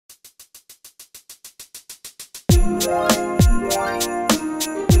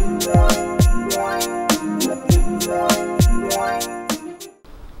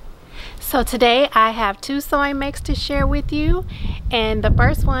So today I have two sewing makes to share with you, and the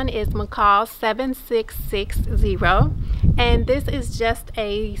first one is McCall's 7660, and this is just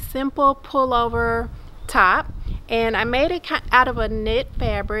a simple pullover top, and I made it out of a knit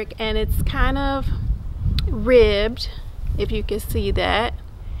fabric, and it's kind of ribbed, if you can see that.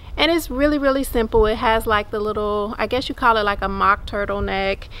 And it's really simple. It has like the little, I guess you call it like a mock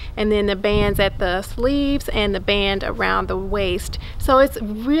turtleneck, and then the bands at the sleeves and the band around the waist. So it's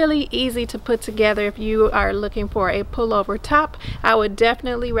really easy to put together if you are looking for a pullover top. I would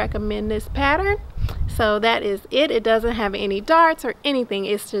definitely recommend this pattern. So that is it. It doesn't have any darts or anything.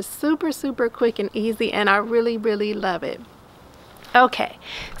 It's just super quick and easy, and I really love it. Okay,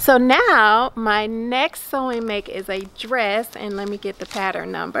 so now my next sewing make is a dress, and let me get the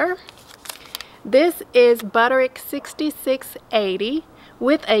pattern number. This is Butterick 6680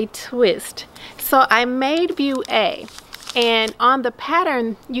 with a twist. So I made view A, and on the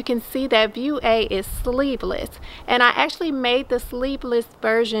pattern you can see that view A is sleeveless, and I actually made the sleeveless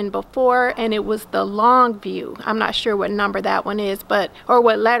version before, and it was the long view. I'm not sure what number that one is, or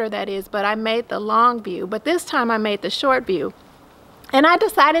what letter that is, but I made the long view. But this time I made the short view, and I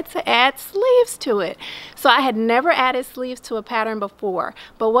decided to add sleeves to it. So I had never added sleeves to a pattern before,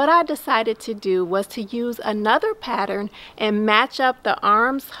 but what I decided to do was to use another pattern and match up the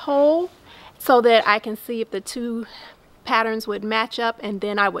arms hole so that I can see if the two patterns would match up, and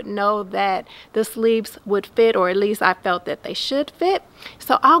then I would know that the sleeves would fit, or at least I felt that they should fit.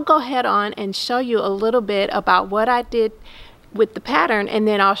 So I'll go ahead on and show you a little bit about what I did with the pattern, and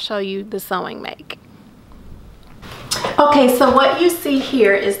then I'll show you the sewing make. Okay, so what you see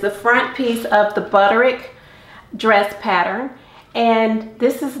here is the front piece of the Butterick dress pattern, and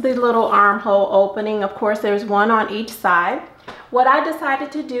this is the little armhole opening. Of course, there's one on each side. What I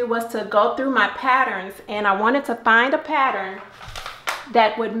decided to do was to go through my patterns, and I wanted to find a pattern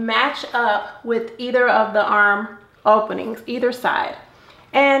that would match up with either of the arm openings, either side.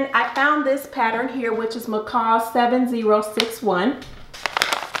 And I found this pattern here, which is McCall's 7061.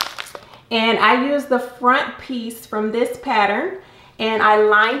 And I used the front piece from this pattern, and I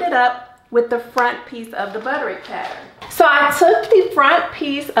lined it up with the front piece of the Butterick pattern. So I took the front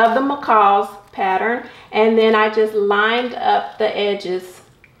piece of the McCall's pattern, and then I just lined up the edges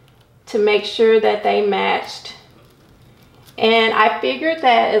to make sure that they matched. And I figured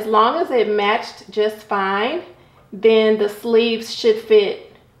that as long as it matched just fine, then the sleeves should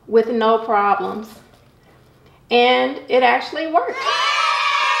fit with no problems. And it actually worked.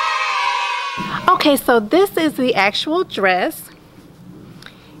 Okay, so this is the actual dress,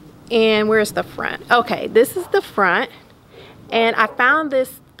 and where's the front? Okay, this is the front, and I found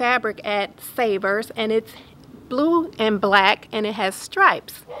this fabric at Savers, and it's blue and black, and it has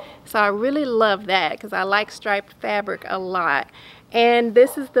stripes. So I really love that because I like striped fabric a lot. And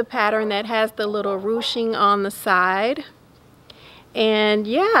this is the pattern that has the little ruching on the side. And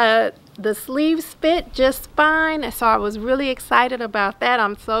yeah, the sleeves fit just fine, so I was really excited about that.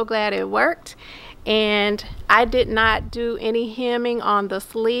 I'm so glad it worked. And I did not do any hemming on the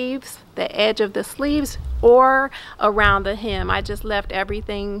sleeves, the edge of the sleeves, or around the hem. I just left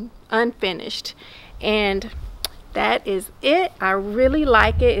everything unfinished, and that is it. I really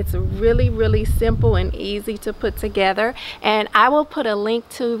like it. It's really simple and easy to put together, and I will put a link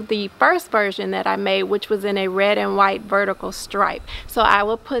to the first version that I made, which was in a red and white vertical stripe. So I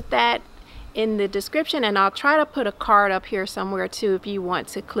will put that in the description, and I'll try to put a card up here somewhere too if you want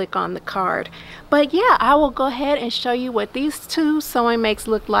to click on the card. But yeah, I will go ahead and show you what these two sewing makes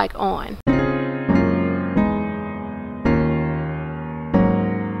look like on.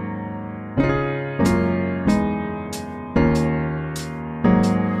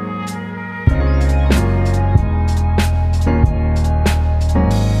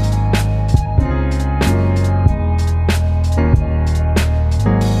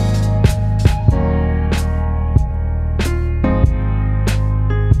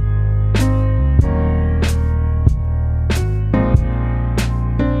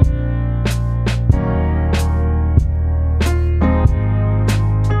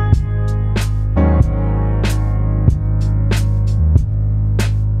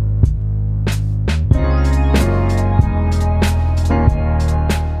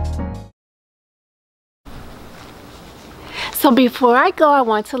 So before I go, I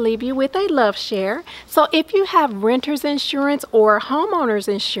want to leave you with a love share. So if you have renter's insurance or homeowner's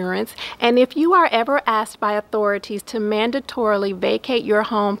insurance, and if you are ever asked by authorities to mandatorily vacate your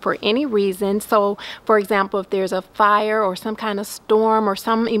home for any reason, so for example, if there's a fire or some kind of storm or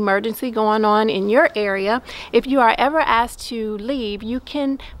some emergency going on in your area, if you are ever asked to leave, you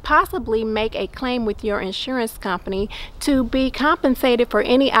can possibly make a claim with your insurance company to be compensated for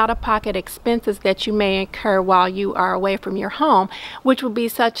any out-of-pocket expenses that you may incur while you are away from your home, which would be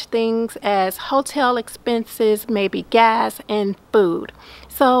such things as hotel expenses, maybe gas and food.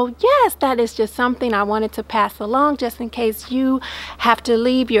 So yes, that is just something I wanted to pass along just in case you have to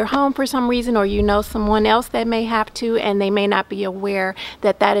leave your home for some reason, or you know someone else that may have to and they may not be aware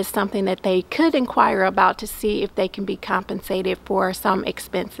that that is something that they could inquire about to see if they can be compensated for some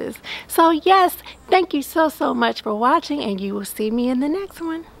expenses. So yes, thank you so much for watching, and you will see me in the next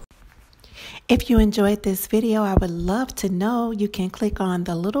one. If you enjoyed this video, I would love to know. You can click on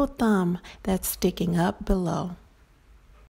the little thumb that's sticking up below.